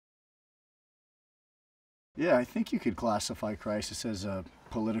Yeah, I think you could classify Crisis as a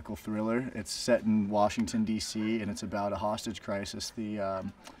political thriller. It's set in Washington, D.C., and it's about a hostage crisis. The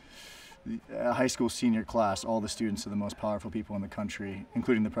high school senior class, all the students of the most powerful people in the country,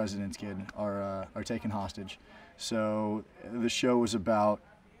 including the president's kid, are taken hostage. So the show was about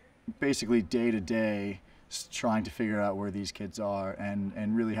basically day to day trying to figure out where these kids are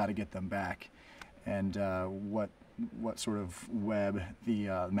and really how to get them back, and what sort of web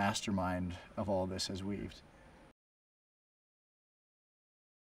the mastermind of all this has weaved.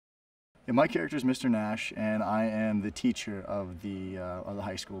 Yeah, my character is Mr. Nash, and I am the teacher of the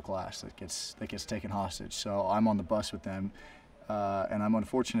high school class that gets taken hostage. So I'm on the bus with them, and I'm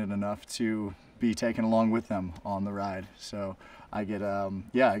unfortunate enough to be taken along with them on the ride. So I get I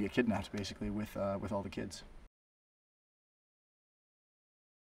get kidnapped basically with all the kids.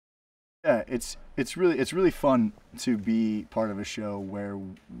 Yeah, it's really fun to be part of a show where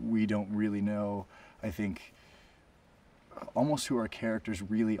we don't really know, I think, almost who our characters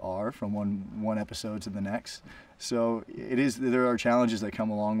really are from one episode to the next. So there are challenges that come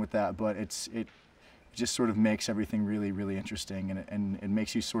along with that, but it just sort of makes everything really interesting, and it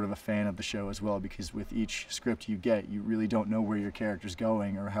makes you sort of a fan of the show as well, because with each script you get, you really don't know where your character's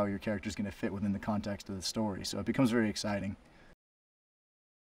going or how your character's going to fit within the context of the story. So it becomes very exciting.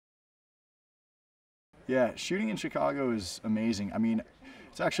 Yeah, shooting in Chicago is amazing. I mean,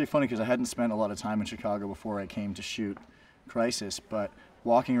 it's actually funny because I hadn't spent a lot of time in Chicago before I came to shoot Crisis, but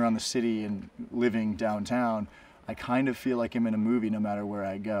walking around the city and living downtown, I kind of feel like I'm in a movie no matter where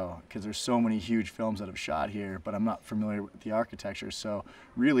I go, because there's so many huge films that have shot here, but I'm not familiar with the architecture, so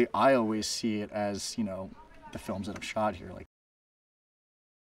really I always see it as, the films that have shot here. Like,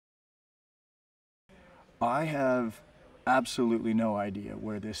 I have absolutely no idea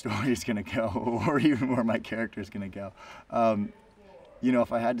where this story is going to go or even where my character is going to go.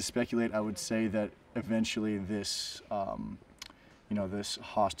 If I had to speculate, I would say that eventually this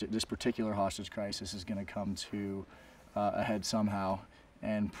particular hostage crisis is going to come to a head somehow,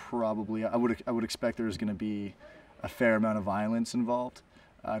 and probably I would expect there's going to be a fair amount of violence involved.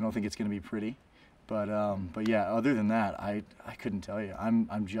 I don't think it's going to be pretty, but yeah. Other than that, I couldn't tell you.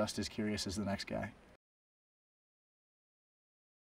 I'm just as curious as the next guy.